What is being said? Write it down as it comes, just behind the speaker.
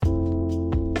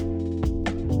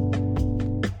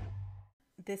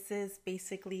This is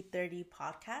Basically 30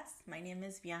 podcast. My name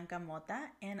is Vianca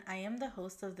and I am the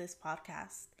host of this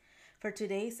podcast. For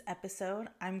today's episode,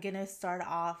 I'm going to start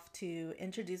off to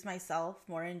introduce myself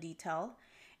more in detail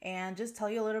and just tell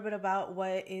you a little bit about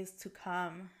what is to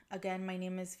come. Again, my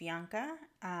name is Vianca.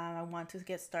 I want to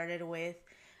get started with,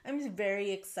 I'm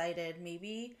very excited.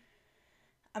 Maybe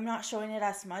I'm not showing it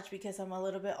as much because I'm a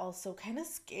little bit also kind of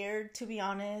scared, to be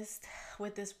honest,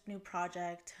 with this new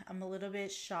project. I'm a little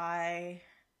bit shy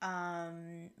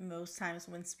most times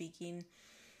when speaking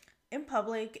in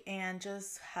public and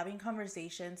just having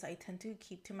conversations. I tend to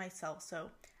keep to myself. So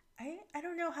I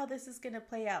don't know how this is going to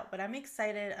play out, but I'm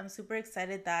excited. I'm super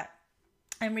excited that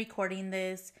I'm recording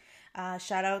this.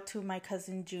 Shout out to my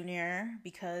cousin Junior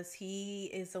because he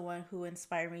is the one who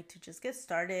inspired me to just get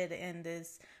started in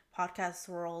this podcast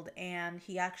world, and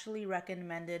he actually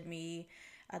recommended me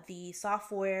the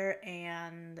software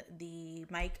and the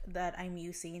mic that I'm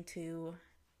using to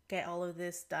get all of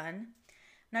this done.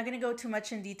 I'm not going to go too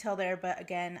much in detail there, but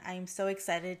again, I'm so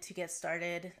excited to get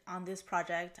started on this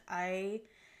project. I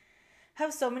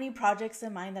have so many projects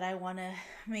in mind that I want to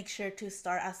make sure to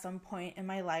start at some point in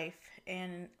my life,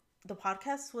 and the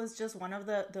podcast was just one of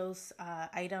those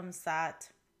items that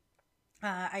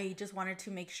I just wanted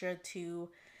to make sure to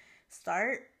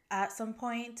start at some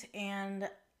point, and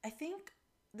I think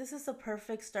this is a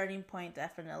perfect starting point,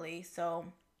 definitely.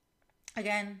 So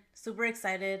again, super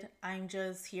excited. I'm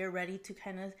just here ready to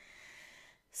kind of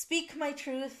speak my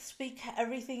truth, speak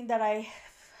everything that I've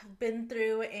been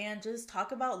through, and just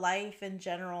talk about life in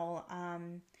general.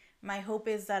 My hope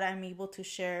is that I'm able to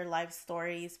share life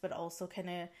stories, but also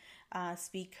kind of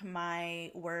speak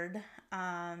my word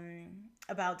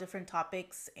about different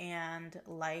topics and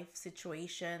life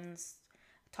situations,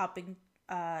 trending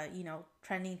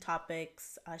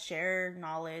topics, share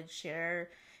knowledge, share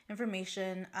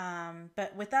information.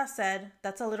 But with that said,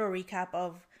 that's a little recap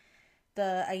of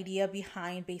the idea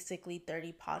behind Basically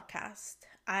 30 podcast.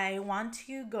 I want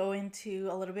to go into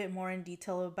a little bit more in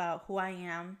detail about who I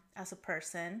am as a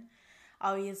person.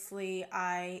 Obviously,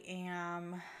 I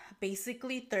am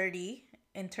basically 30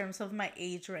 in terms of my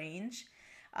age range,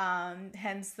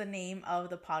 hence the name of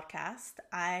the podcast.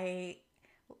 I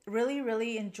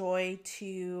really enjoy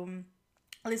to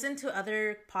listen to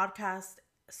other podcasts,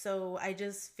 so I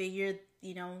just figured,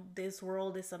 this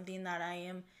world is something that I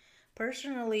am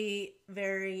personally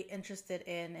very interested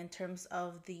in terms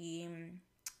of the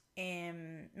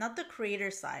not the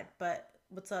creator side, but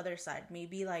what's the other side?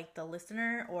 Maybe like the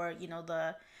listener or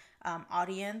the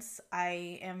audience.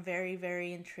 I am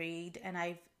very intrigued, and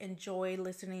I've enjoyed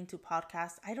listening to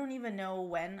podcasts. I don't even know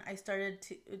when I started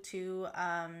to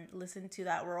listen to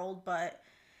that world, but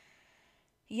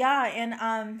yeah,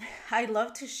 and I'd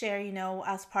love to share,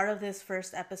 as part of this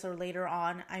first episode later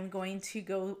on, I'm going to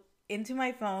go into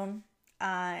my phone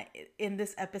in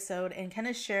this episode and kind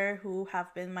of share who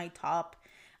have been my top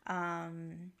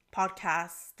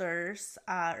podcasters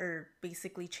or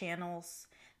basically channels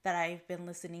that I've been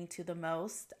listening to the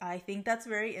most. I think that's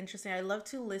very interesting. I love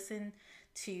to listen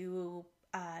to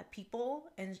people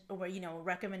and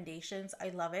recommendations. I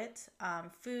love it.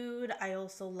 Food. I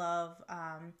also love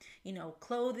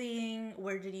clothing.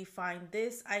 Where did you find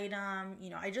this item?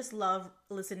 I just love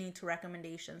listening to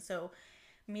recommendations. So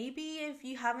maybe if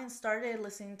you haven't started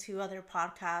listening to other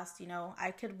podcasts,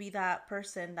 I could be that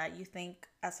person that you think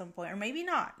at some point, or maybe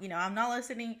not. I'm not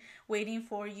waiting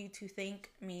for you to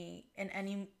thank me in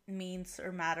any means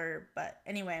or matter. But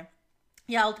anyway,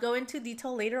 yeah, I'll go into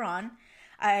detail later on.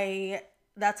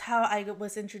 That's how I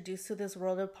was introduced to this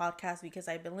world of podcasts, because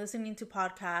I've been listening to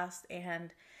podcasts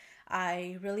and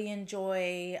I really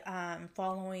enjoy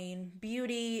following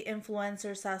beauty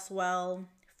influencers as well,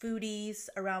 foodies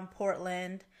around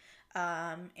Portland,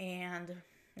 and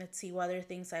let's see what other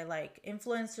things I like.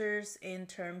 Influencers in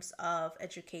terms of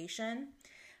education,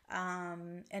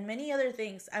 and many other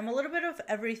things. I'm a little bit of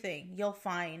everything, you'll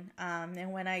find.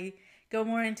 And when I go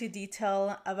more into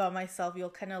detail about myself, you'll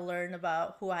kind of learn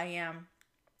about who I am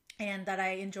and that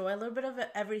I enjoy a little bit of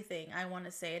everything, I want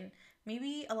to say. And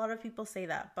maybe a lot of people say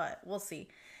that, but we'll see.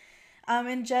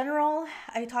 In general,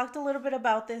 I talked a little bit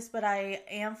about this, but I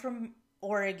am from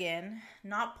Oregon,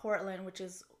 not Portland, which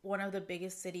is one of the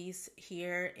biggest cities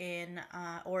here in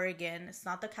Oregon. It's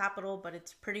not the capital, but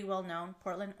it's pretty well known,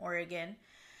 Portland, Oregon.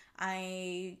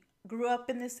 I grew up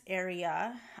in this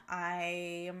area.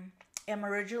 I am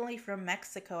originally from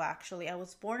Mexico, actually. I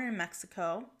was born in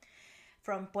Mexico,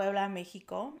 from Puebla,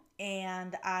 Mexico,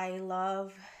 and I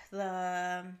love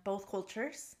both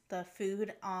cultures. The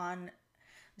food on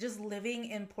just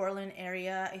living in Portland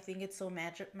area, I think it's so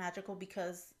magical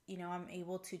because, I'm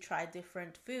able to try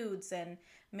different foods and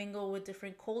mingle with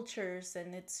different cultures,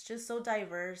 and it's just so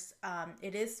diverse.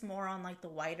 It is more on like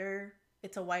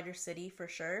it's a wider city for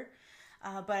sure.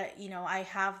 But I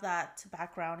have that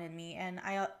background in me, and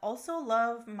I also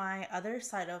love my other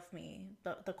side of me,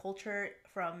 the culture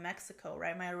from Mexico,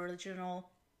 right? My original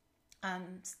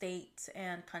state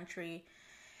and country.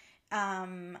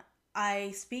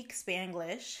 I speak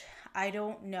Spanglish. I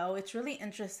don't know. It's really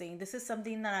interesting. This is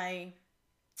something that I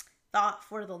thought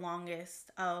for the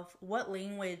longest of what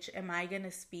language am I going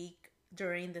to speak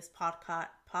during this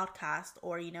podcast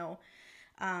or,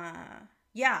 uh,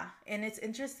 yeah. And it's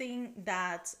interesting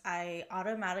that I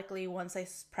automatically, once I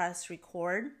press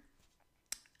record,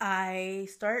 I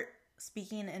start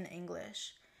speaking in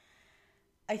English.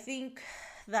 I think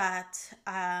that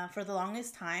for the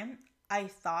longest time, I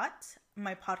thought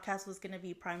my podcast was going to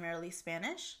be primarily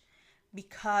Spanish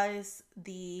because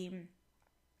the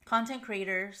content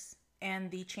creators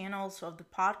and the channels of the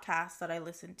podcasts that I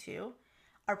listen to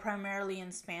are primarily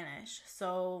in Spanish.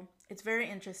 So it's very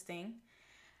interesting.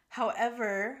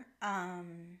 However,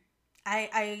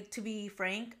 I to be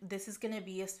frank, this is going to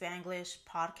be a Spanglish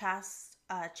podcast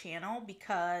channel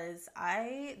because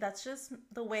that's just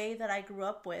the way that I grew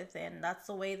up with, and that's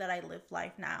the way that I live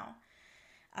life now.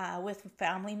 With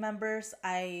family members,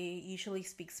 I usually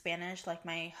speak Spanish. Like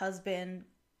my husband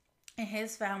and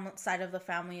his family side of the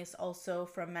family is also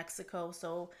from Mexico.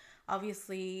 So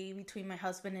obviously between my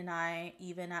husband and I,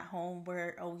 even at home,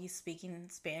 we're always speaking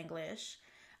Spanglish.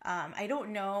 I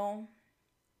don't know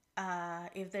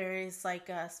if there is like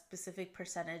a specific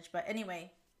percentage, but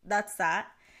anyway, that's that.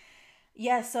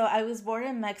 Yeah, so I was born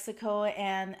in Mexico,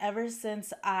 and ever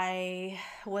since I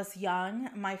was young,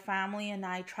 my family and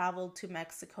I traveled to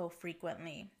Mexico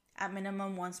frequently, at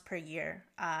minimum once per year.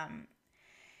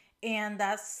 And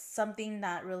that's something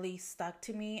that really stuck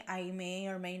to me. I may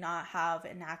or may not have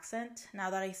an accent now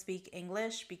that I speak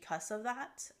English because of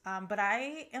that. But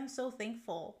I am so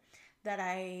thankful that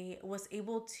I was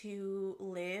able to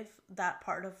live that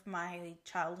part of my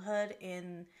childhood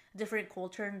in different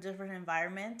culture and different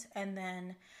environment. And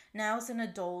then now as an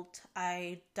adult,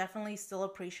 I definitely still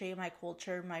appreciate my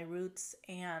culture, my roots,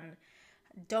 and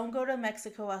don't go to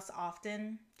Mexico as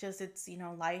often. Just it's,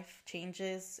 life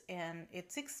changes and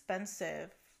it's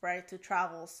expensive, right, to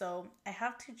travel. So I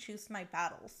have to choose my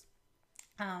battles.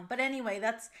 But anyway,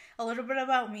 that's a little bit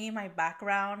about me, my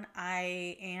background.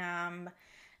 I am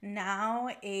now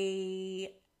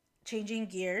a changing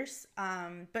gears,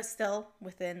 but still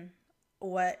within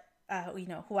what,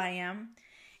 who I am.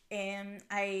 And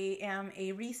I am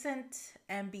a recent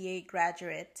MBA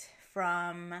graduate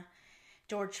from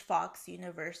George Fox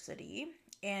University.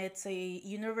 And it's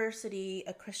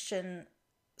a Christian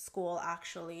school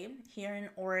actually, here in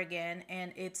Oregon,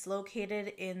 and it's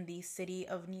located in the city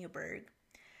of Newburgh.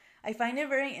 I find it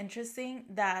very interesting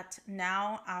that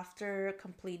now, after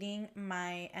completing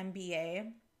my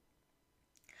MBA,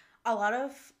 a lot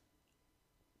of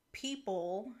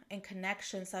people and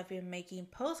connections I've been making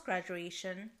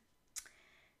post-graduation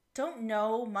don't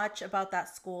know much about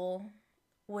that school,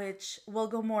 which we'll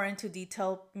go more into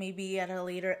detail maybe at a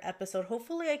later episode.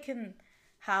 Hopefully I can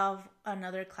have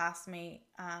another classmate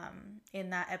in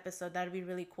that episode. That'd be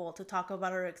really cool to talk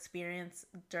about our experience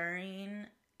during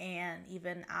and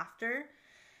even after.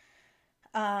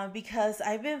 Because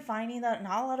I've been finding that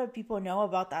not a lot of people know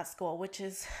about that school, which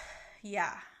is,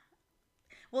 yeah,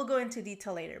 we'll go into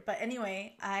detail later. But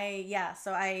anyway,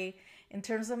 in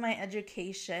terms of my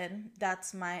education,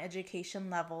 that's my education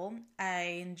level.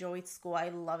 I enjoyed school. I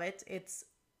love it. It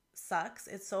sucks.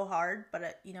 It's so hard,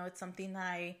 but it's something that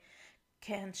I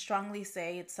can strongly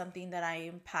say it's something that I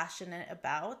am passionate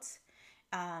about.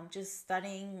 Just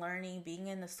studying, learning, being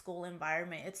in the school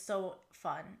environment. It's so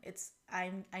fun.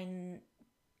 I'm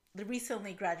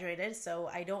recently graduated, so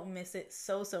I don't miss it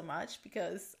so much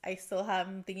because I still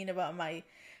am thinking about my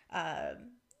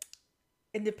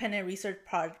independent research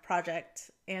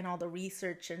project and all the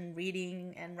research and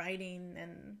reading and writing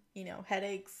and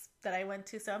headaches that I went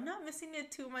to. So I'm not missing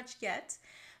it too much yet,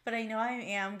 but I know I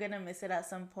am gonna miss it at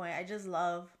some point. I just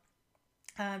love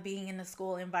being in the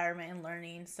school environment and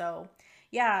learning. So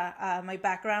yeah, my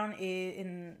background is,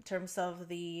 in terms of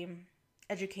the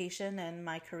education and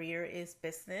my career, is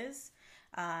business.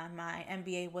 My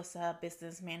MBA was a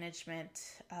business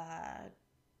management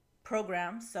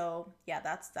program. So yeah,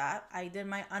 that's that. I did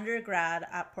my undergrad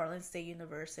at Portland State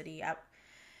University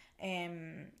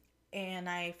and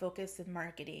I focused in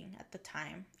marketing at the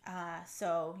time.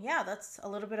 So yeah, that's a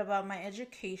little bit about my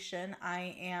education.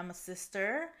 I am a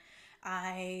sister.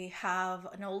 I have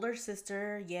an older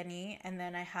sister, Yenny, and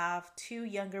then I have two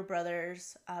younger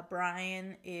brothers.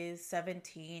 Brian is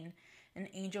 17 and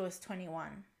Angel is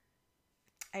 21.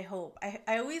 I hope.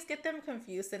 I always get them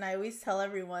confused, and I always tell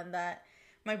everyone that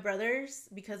my brothers,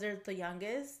 because they're the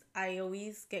youngest, I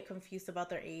always get confused about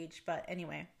their age. But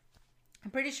anyway,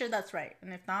 I'm pretty sure that's right.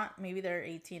 And if not, maybe they're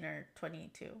 18 or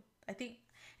 22. I think.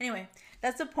 Anyway,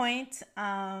 that's the point.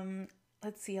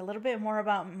 Let's see a little bit more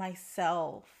about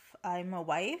myself. I'm a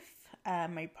wife.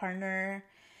 My partner,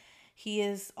 he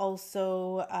is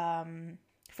also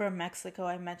from Mexico.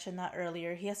 I mentioned that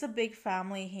earlier. He has a big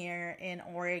family here in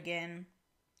Oregon,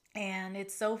 and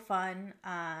it's so fun.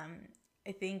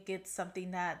 I think it's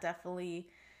something that definitely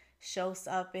shows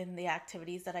up in the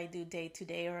activities that I do day to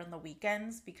day or on the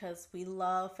weekends because we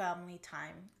love family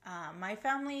time. My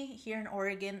family here in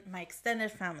Oregon, my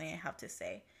extended family, I have to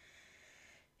say,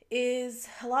 is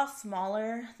a lot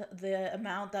smaller. The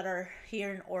amount that are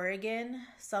here in Oregon,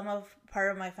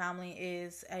 part of my family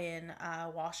is in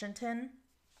Washington,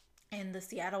 in the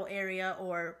Seattle area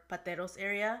or Pateros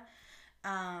area.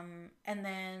 And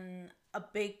then a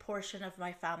big portion of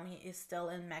my family is still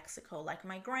in Mexico. Like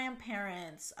my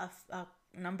grandparents, a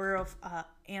number of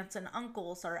aunts and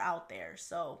uncles are out there.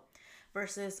 So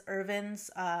versus Irvin's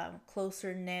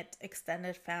closer knit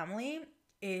extended family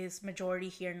is majority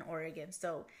here in Oregon.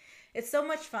 So it's so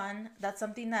much fun. That's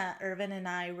something that Irvin and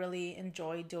I really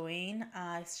enjoy doing.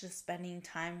 It's just spending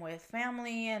time with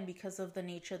family, and because of the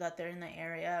nature that they're in the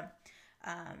area,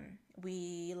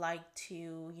 we like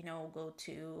to, go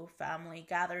to family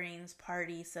gatherings,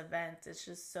 parties, events. It's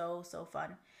just so, so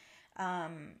fun.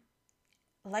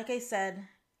 Like I said,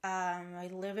 I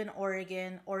live in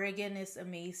Oregon. Oregon is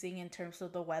amazing in terms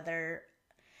of the weather.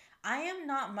 I am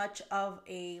not much of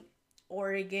a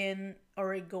Oregonian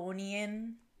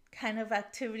kind of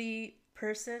activity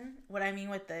person. What I mean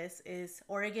with this is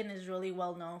Oregon is really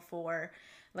well known for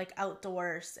like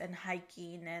outdoors and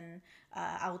hiking and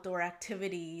outdoor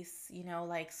activities,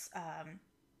 like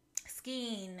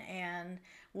skiing and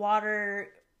water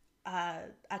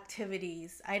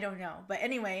activities. I don't know. But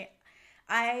anyway,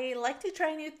 I like to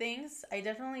try new things. I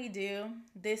definitely do.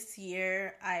 This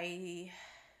year, I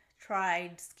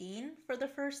tried skiing for the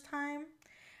first time.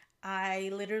 I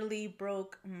literally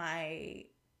broke my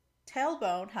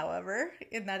tailbone, however,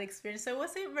 in that experience. So it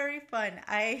wasn't very fun.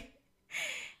 I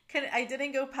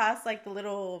didn't go past like the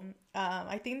little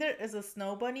I think there is a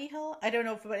snow bunny hill. I don't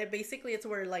know, but basically it's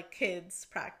where like kids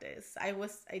practice. I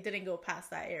didn't go past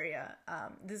that area.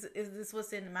 This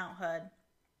was in Mount Hood.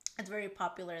 It's very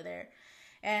popular there.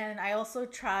 And I also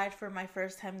tried for my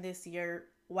first time this year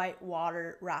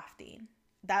whitewater rafting.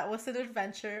 That was an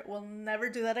adventure. We'll never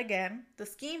do that again. The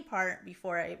skiing part,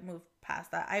 before I move past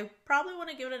that, I probably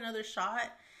want to give it another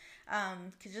shot.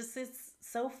 Cause just it's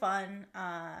so fun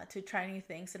to try new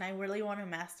things, and I really want to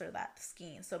master that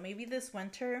skiing. So maybe this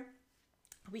winter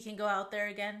we can go out there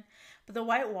again. But the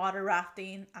whitewater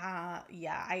rafting,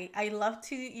 I love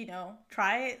to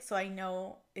try it so I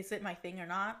know is it my thing or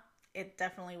not. It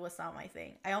definitely was not my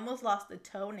thing. I almost lost a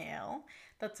toenail.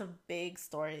 That's a big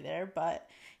story there, but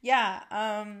yeah,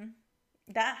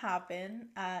 that happened.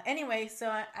 Anyway, so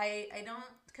I don't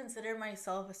consider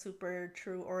myself a super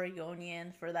true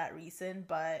Oregonian for that reason,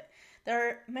 but there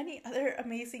are many other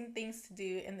amazing things to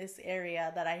do in this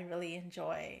area that I really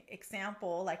enjoy.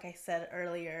 Example, like I said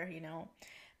earlier,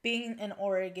 being in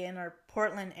Oregon or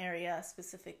Portland area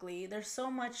specifically, there's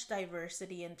so much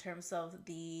diversity in terms of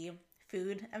the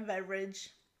food and beverage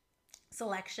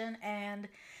selection, and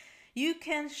you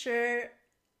can sure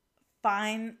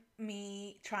find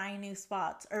me trying new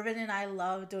spots. Irvin and I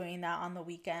love doing that on the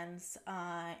weekends,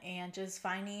 and just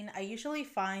I usually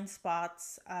find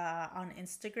spots on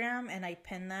Instagram, and I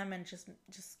pin them and just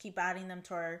keep adding them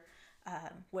to our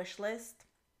wish list.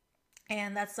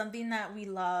 And that's something that we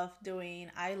love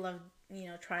doing. I love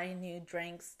trying new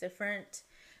drinks, different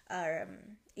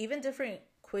even different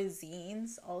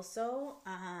cuisines also,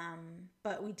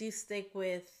 but we do stick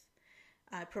with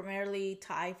primarily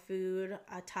Thai food.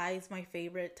 Thai is my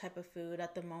favorite type of food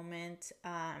at the moment.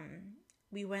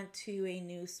 We went to a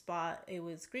new spot. It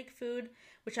was Greek food,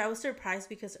 which I was surprised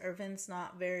because Irvin's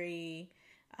not very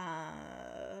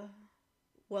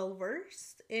well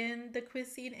versed in the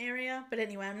cuisine area. But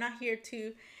anyway, I'm not here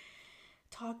to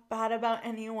talk bad about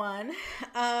anyone.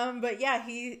 But yeah,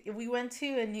 we went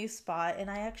to a new spot,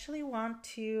 and I actually want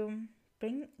to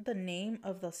bring the name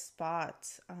of the spot.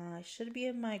 It should be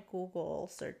in my Google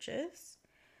searches.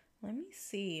 Let me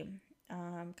see.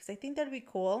 Because I think that'd be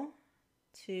cool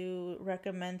to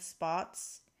recommend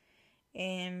spots.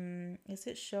 And is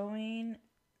it showing?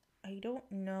 I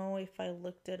don't know if I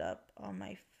looked it up on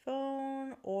my phone.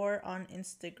 phone or on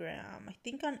Instagram. I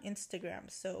think on Instagram.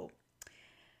 So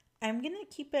I'm going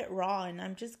to keep it raw and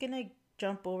I'm just going to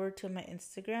jump over to my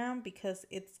Instagram because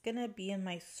it's going to be in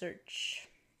my search.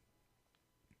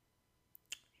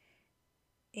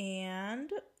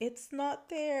 And it's not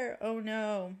there. Oh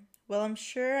no. Well, I'm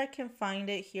sure I can find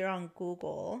it here on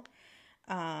Google.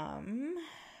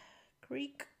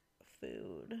 Greek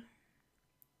food.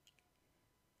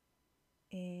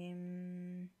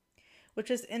 Which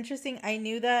is interesting. I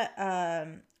knew that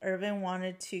Irvin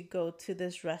wanted to go to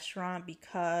this restaurant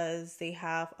because they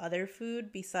have other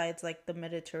food besides like the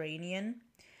Mediterranean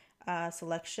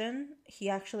selection. He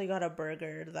actually got a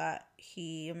burger that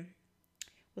he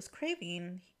was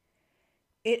craving.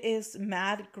 It is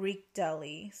Mad Greek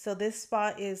Deli. So this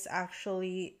spot is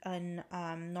actually in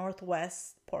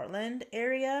Northwest Portland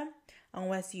area on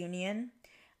West Union.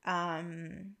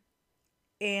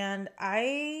 And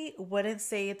I wouldn't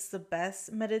say it's the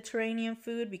best Mediterranean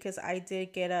food because I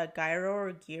did get a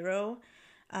gyro,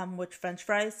 with French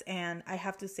fries, and I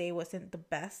have to say it wasn't the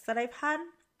best that I've had.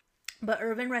 But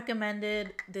Irvin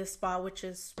recommended this spot, which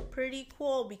is pretty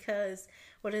cool because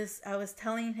I was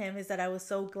telling him is that I was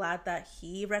so glad that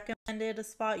he recommended a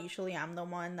spot. Usually I'm the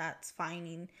one that's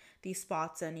finding these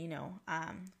spots and,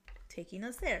 taking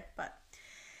us there. But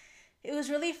it was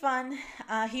really fun.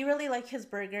 He really liked his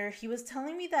burger. He was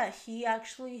telling me that he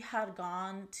actually had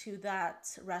gone to that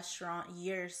restaurant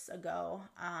years ago,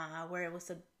 where it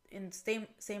was in the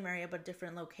same area but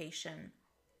different location.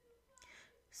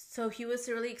 So he was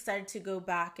really excited to go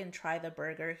back and try the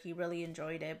burger. He really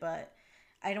enjoyed it, but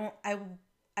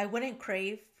I wouldn't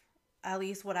crave at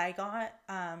least what I got.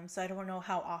 So I don't know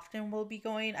how often we'll be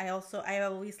going. I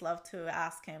always love to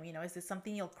ask him, is this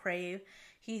something you'll crave?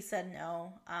 He said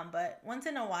no. But once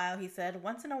in a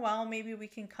while, maybe we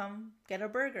can come get a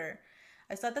burger.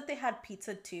 I saw that they had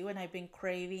pizza too, and I've been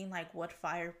craving like wood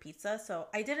fire pizza. So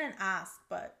I didn't ask,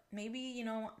 but maybe,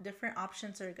 different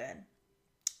options are good.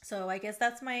 So I guess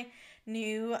that's my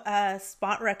new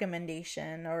spot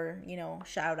recommendation or,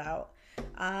 shout out.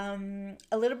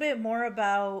 A little bit more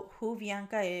about who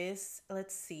Vianca is.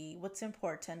 Let's see what's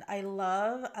important. I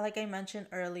love, like I mentioned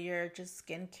earlier, just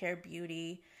skincare,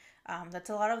 beauty. That's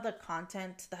a lot of the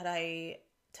content that I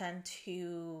tend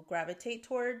to gravitate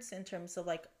towards in terms of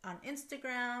like on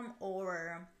Instagram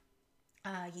or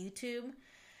YouTube.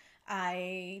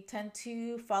 I tend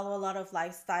to follow a lot of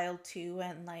lifestyle too,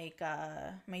 and like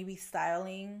maybe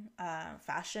styling,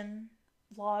 fashion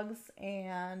vlogs,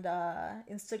 and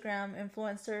Instagram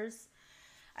influencers.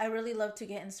 I really love to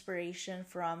get inspiration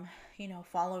from,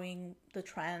 following the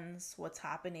trends, what's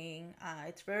happening.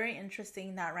 It's very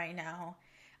interesting that right now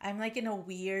I'm like in a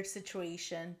weird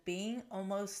situation, being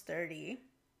almost 30.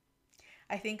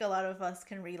 I think a lot of us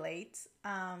can relate.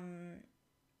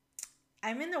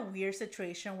 I'm in a weird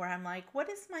situation where I'm like, what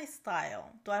is my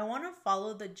style? Do I want to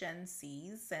follow the Gen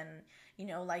Zs and,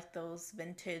 like those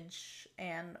vintage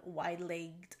and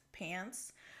wide-legged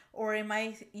pants? Or am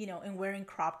I, in wearing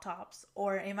crop tops?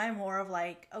 Or am I more of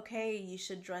like, okay, you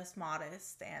should dress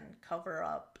modest and cover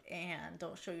up and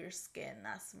don't show your skin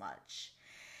as much?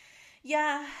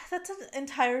 Yeah, that's an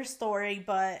entire story,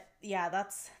 but yeah,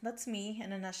 that's me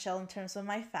in a nutshell in terms of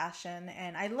my fashion.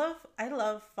 And I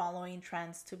love following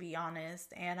trends, to be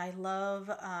honest, and I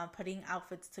love putting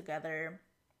outfits together.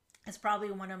 It's probably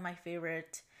one of my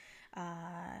favorite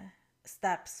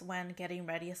steps when getting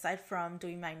ready, aside from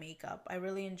doing my makeup. I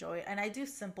really enjoy it, and I do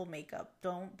simple makeup.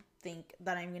 Don't think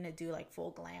that I'm gonna do like full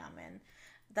glam, and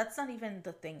that's not even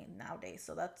the thing nowadays,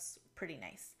 so that's pretty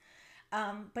nice.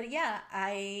 But yeah,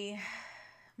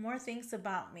 more things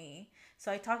about me. So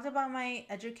I talked about my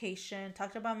education,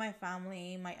 talked about my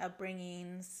family, my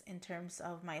upbringings in terms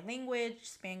of my language.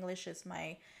 Spanglish is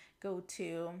my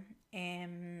go-to.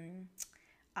 And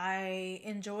I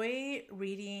enjoy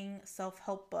reading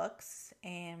self-help books.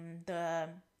 And the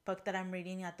book that I'm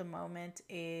reading at the moment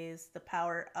is The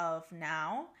Power of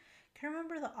Now. I can't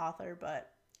remember the author,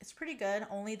 but it's pretty good.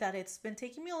 Only that it's been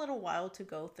taking me a little while to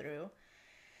go through.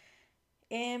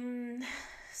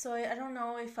 So I don't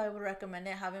know if I would recommend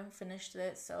it. I haven't finished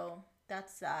it, so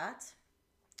that's that.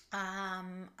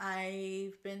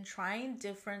 I've been trying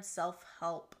different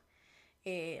self-help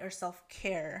or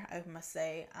self-care, I must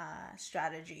say,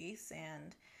 strategies,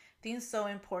 and I think it's so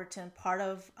important. Part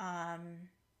of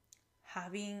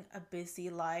having a busy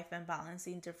life and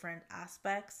balancing different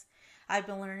aspects, I've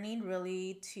been learning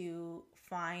really to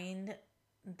find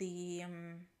the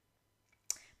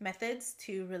methods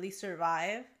to really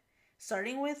survive,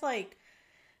 starting with like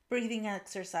breathing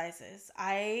exercises.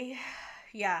 I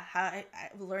yeah,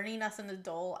 learning as an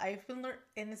adult, I've been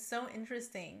and it's so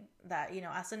interesting that,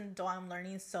 as an adult, I'm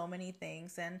learning so many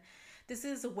things. And this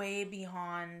is way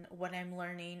beyond what I'm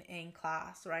learning in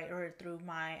class, right? Or through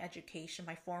my education,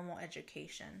 my formal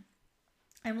education.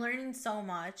 I'm learning so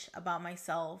much about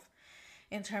myself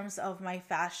in terms of my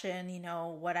fashion,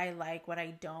 what I like, what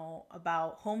I don't,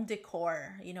 about home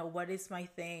decor, what is my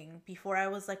thing. Before I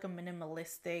was like a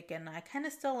minimalistic, and I kind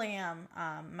of still am.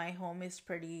 My home is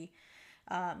pretty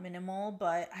minimal,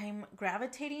 but I'm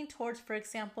gravitating towards, for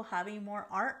example, having more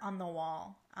art on the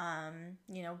wall.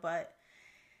 But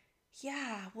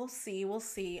yeah, we'll see. We'll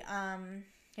see.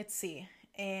 Let's see.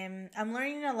 I'm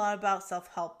learning a lot about self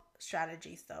help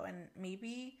strategies though, and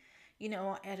maybe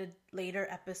at a later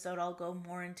episode, I'll go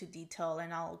more into detail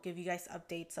and I'll give you guys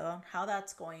updates on how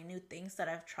that's going, new things that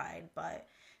I've tried. But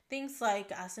things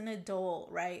like as an adult,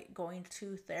 right, going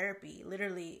to therapy.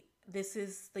 Literally, this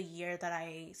is the year that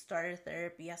I started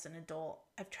therapy as an adult.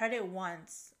 I've tried it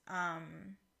once,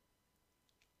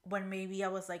 when maybe I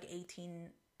was like 18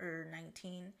 or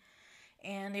 19.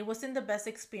 And it wasn't the best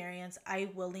experience. I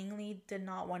willingly did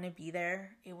not want to be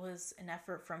there. It was an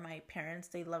effort from my parents.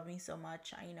 They love me so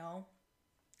much, I know.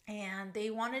 And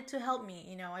they wanted to help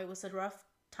me. It was a rough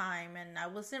time and I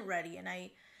wasn't ready. And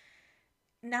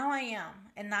now I am.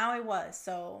 And now I was.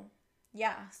 So,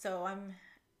 yeah. So I'm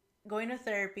going to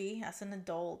therapy as an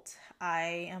adult.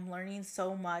 I am learning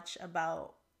so much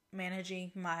about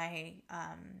managing my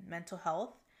mental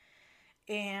health.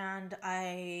 And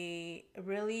I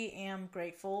really am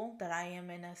grateful that I am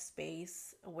in a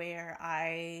space where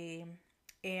I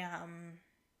am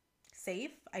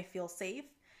safe. I feel safe.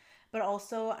 But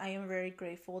also, I am very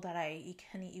grateful that I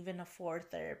can even afford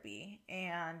therapy.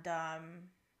 And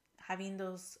having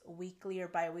those weekly or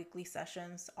bi-weekly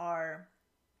sessions are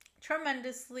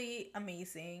tremendously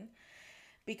amazing.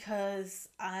 Because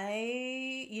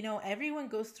everyone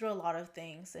goes through a lot of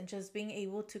things, and just being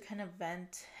able to kind of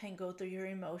vent and go through your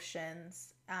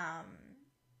emotions.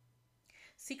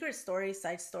 Secret story,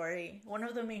 side story. One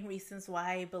of the main reasons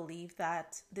why I believe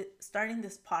that starting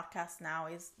this podcast now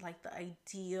is like the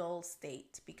ideal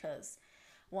state, because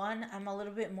one, I'm a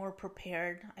little bit more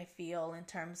prepared, I feel, in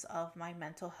terms of my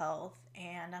mental health,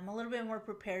 and I'm a little bit more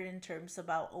prepared in terms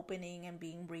about opening and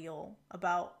being real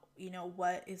about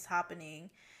what is happening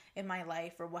in my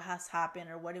life, or what has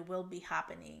happened, or what it will be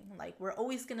happening. Like, we're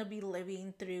always going to be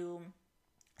living through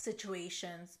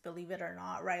situations, believe it or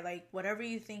not, right? Like, whatever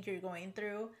you think you're going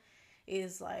through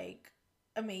is like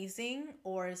amazing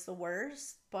or is the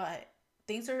worst, but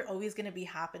things are always going to be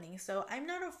happening. So I'm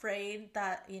not afraid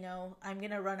that, I'm going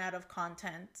to run out of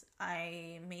content.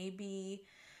 I maybe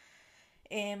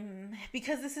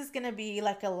because this is going to be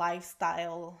like a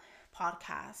lifestyle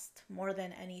podcast more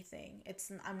than anything.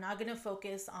 I'm not going to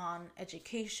focus on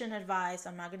education advice.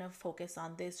 I'm not going to focus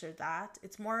on this or that.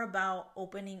 It's more about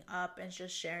opening up and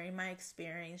just sharing my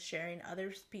experience, sharing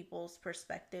other people's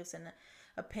perspectives and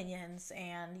opinions.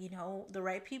 And the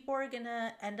right people are going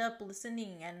to end up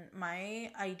listening. And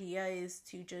my idea is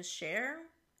to just share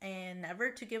and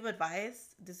never to give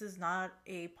advice. This is not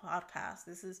a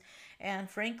podcast. And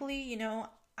frankly,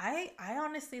 I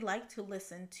honestly like to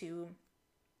listen to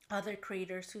other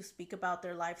creators who speak about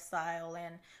their lifestyle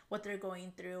and what they're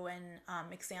going through, and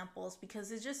examples,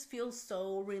 because it just feels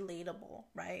so relatable,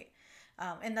 right?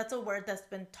 And that's a word that's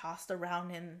been tossed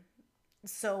around in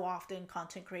so often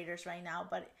content creators right now,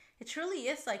 but it truly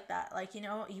is like that. Like, you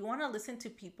want to listen to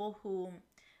people who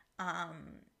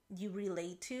you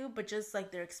relate to, but just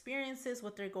like their experiences,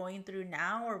 what they're going through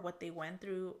now, or what they went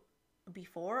through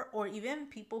before, or even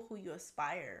people who you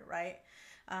aspire, right?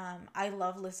 I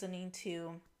love listening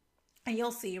to. And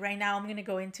you'll see right now, I'm going to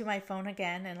go into my phone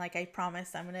again. And like I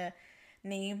promised, I'm going to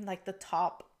name like the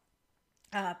top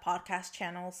podcast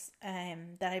channels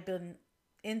that I've been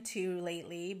into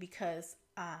lately, because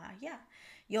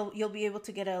you'll be able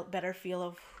to get a better feel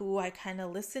of who I kind of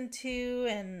listen to.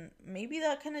 And maybe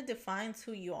that kind of defines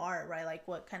who you are, right? Like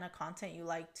what kind of content you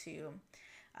like to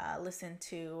listen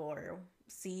to or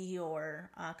see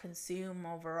or consume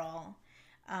overall.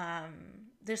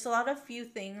 There's a lot of few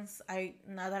things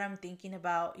now that I'm thinking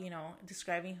about,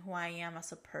 describing who I am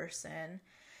as a person,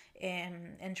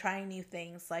 and trying new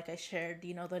things. Like I shared,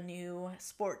 the new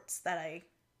sports that I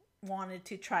wanted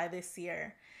to try this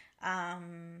year.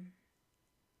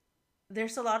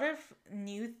 There's a lot of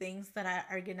new things that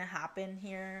are going to happen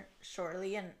here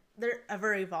shortly, and they're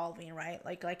ever evolving, right?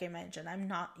 Like I mentioned, I'm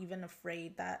not even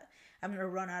afraid that I'm going to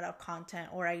run out of content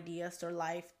or ideas or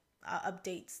life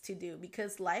updates to do,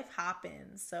 because life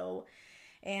happens. So,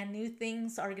 and new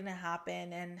things are gonna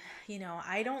happen. And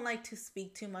I don't like to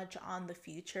speak too much on the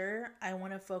future. I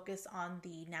want to focus on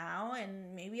the now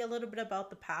and maybe a little bit about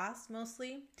the past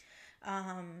mostly.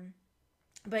 um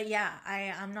but yeah,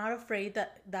 I'm not afraid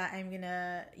that I'm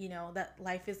gonna, that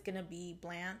life is gonna be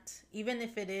bland. Even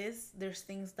if it is, there's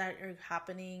things that are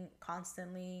happening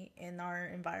constantly in our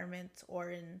environment or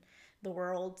in the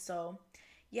world. So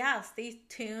yeah, stay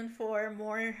tuned for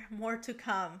more to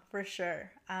come for sure.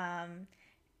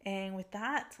 And with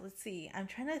that, let's see, I'm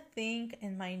trying to think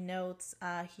in my notes.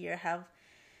 Here I have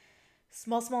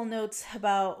small notes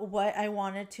about what I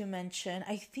wanted to mention.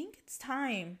 I think it's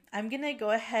time. I'm gonna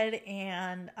go ahead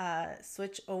and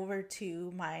switch over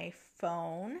to my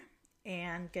phone,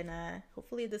 and gonna,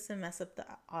 hopefully it doesn't mess up the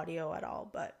audio at all.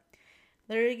 But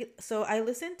so I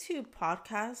listen to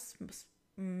podcasts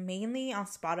mainly on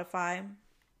Spotify,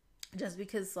 just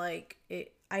because I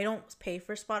don't pay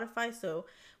for Spotify, so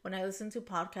when I listen to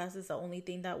podcasts, it's the only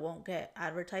thing that won't get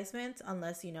advertisements,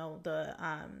 unless the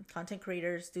content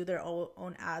creators do their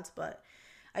own ads. But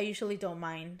I usually don't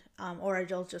mind, or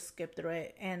I'll just skip through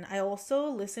it. And I also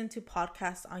listen to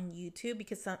podcasts on YouTube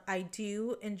because I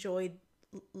do enjoy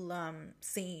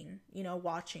seeing,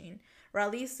 watching, or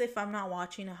at least if I'm not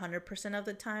watching 100% of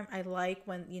the time, I like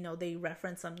when they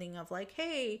reference something of like,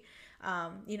 hey,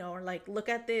 or like, look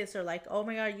at this, or like, oh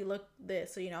my god, you look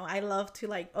this. So I love to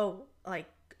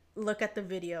look at the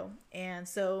video. And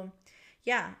so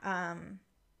yeah,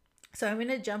 so I'm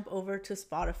gonna jump over to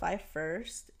Spotify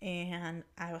first. And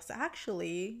I was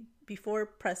actually, before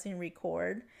pressing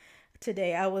record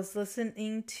today, I was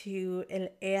listening to El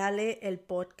Éale el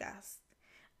podcast.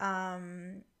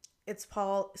 It's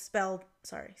spelled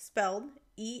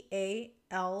EALE,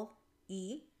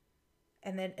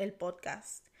 and then el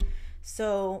podcast.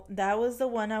 So that was the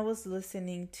one I was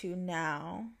listening to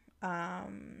now.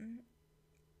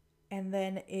 And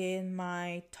then in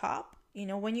my top,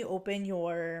 when you open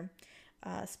your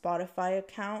Spotify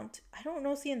account, I don't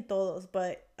know si en todos,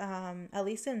 but at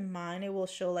least in mine, it will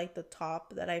show like the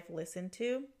top that I've listened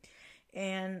to.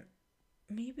 And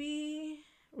maybe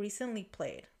recently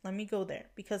played. Let me go there,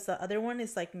 because the other one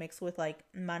is like mixed with like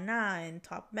Mana and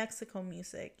top Mexico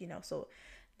music, so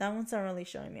that one's not really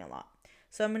showing me a lot.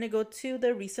 So I'm going to go to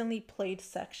the recently played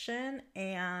section,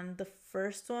 and the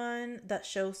first one that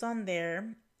shows on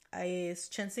there is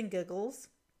Chins and Giggles.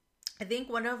 I think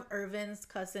one of Irvin's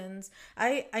cousins.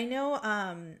 I know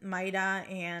Maida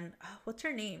and what's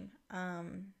her name?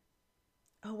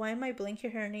 Why am I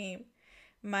blanking her name?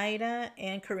 Maida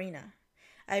and Karina.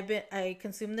 I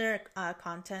consume their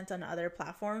content on other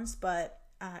platforms, but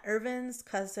Irvin's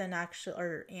cousin, actually,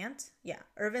 or aunt,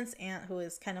 Irvin's aunt, who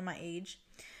is kind of my age,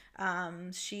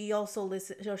 she also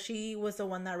listened. So she was the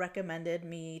one that recommended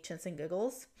me Chins and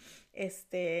Giggles,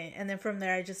 and then from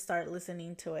there I just started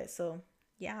listening to it. So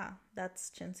yeah, that's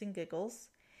Chins and Giggles.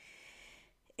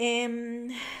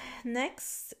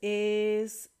 Next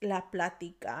is La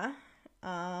Plática.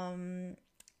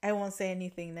 I won't say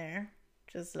anything there.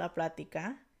 Just La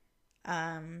Plática,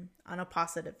 on a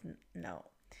positive note.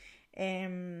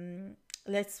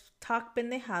 Let's Talk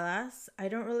Pendejadas. I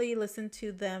don't really listen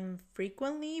to them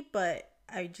frequently, but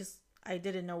I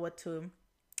didn't know what to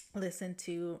listen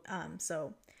to.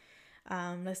 So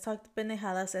Let's Talk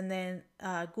Pendejadas, and then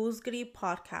Guzgri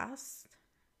Podcast,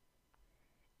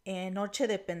 and Noche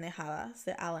de Pendejadas,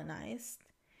 the Alanized.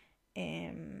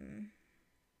 Then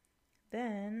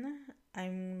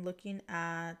I'm looking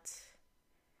at,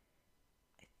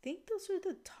 I think those are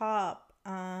the top.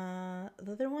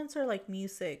 The other ones are like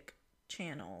music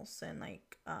channels and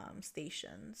like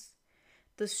stations.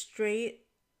 The Straight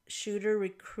Shooter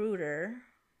Recruiter.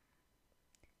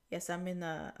 Yes, I'm in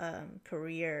a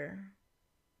career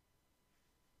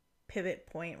pivot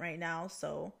point right now.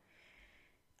 So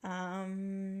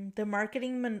the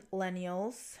Marketing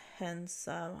Millennials, hence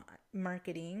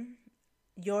marketing.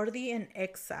 Jordi and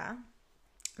Exa.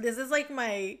 This is like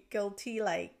my guilty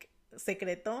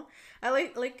secreto. I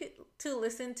like to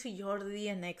listen to Jordi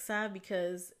and Exa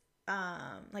because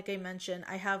like I mentioned,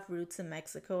 I have roots in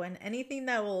Mexico, and anything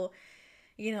that will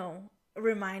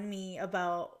remind me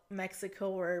about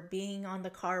Mexico, or being on the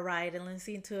car ride and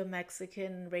listening to a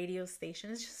Mexican radio station,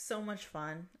 is just so much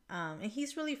fun. And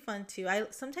he's really fun too. I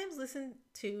sometimes listen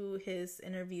to his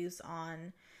interviews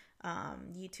on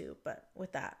YouTube. But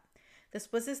with that,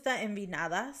 después está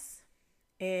Envinadas,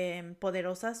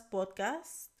 Poderosas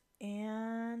Podcast,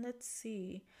 and let's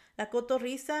see, La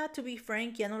Cotorrisa. To be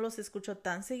frank, ya no los escucho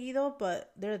tan seguido,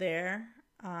 but they're there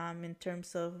in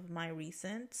terms of my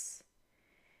recents.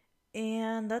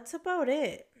 And that's about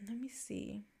it. Let me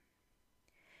see.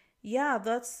 Yeah,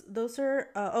 those are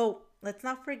let's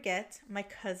not forget my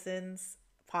cousin's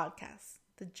podcast,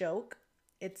 The Joke.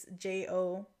 It's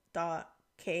JO.KE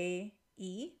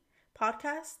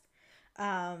podcast.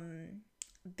 Um,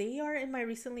 they are in my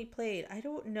recently played. I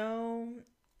don't know.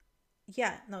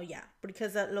 Yeah, no, yeah,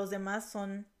 because los demás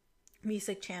son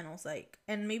music channels, like,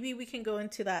 and maybe we can go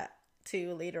into that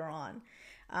too later on.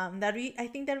 I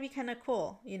think that'd be kind of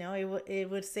cool. It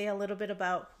would say a little bit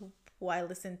about who I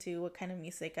listen to, what kind of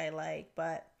music I like,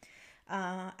 but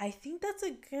I think that's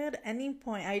a good ending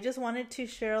point. I just wanted to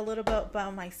share a little bit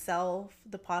about myself,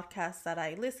 the podcast that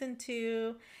I listen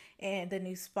to, and the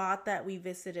new spot that we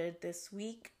visited this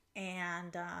week.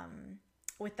 And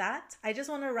with that, I just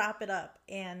want to wrap it up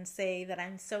and say that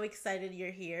I'm so excited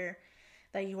you're here,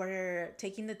 that you are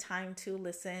taking the time to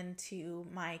listen to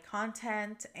my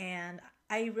content. And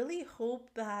I really hope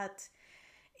that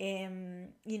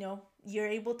you're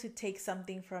able to take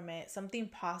something from it, something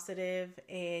positive.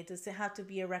 It doesn't have to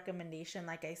be a recommendation,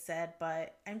 like I said,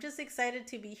 but I'm just excited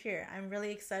to be here. I'm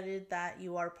really excited that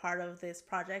you are part of this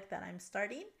project that I'm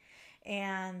starting,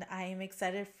 and I'm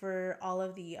excited for all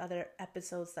of the other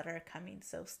episodes that are coming.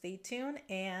 So stay tuned,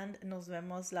 and nos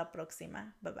vemos la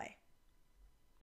próxima. Bye bye.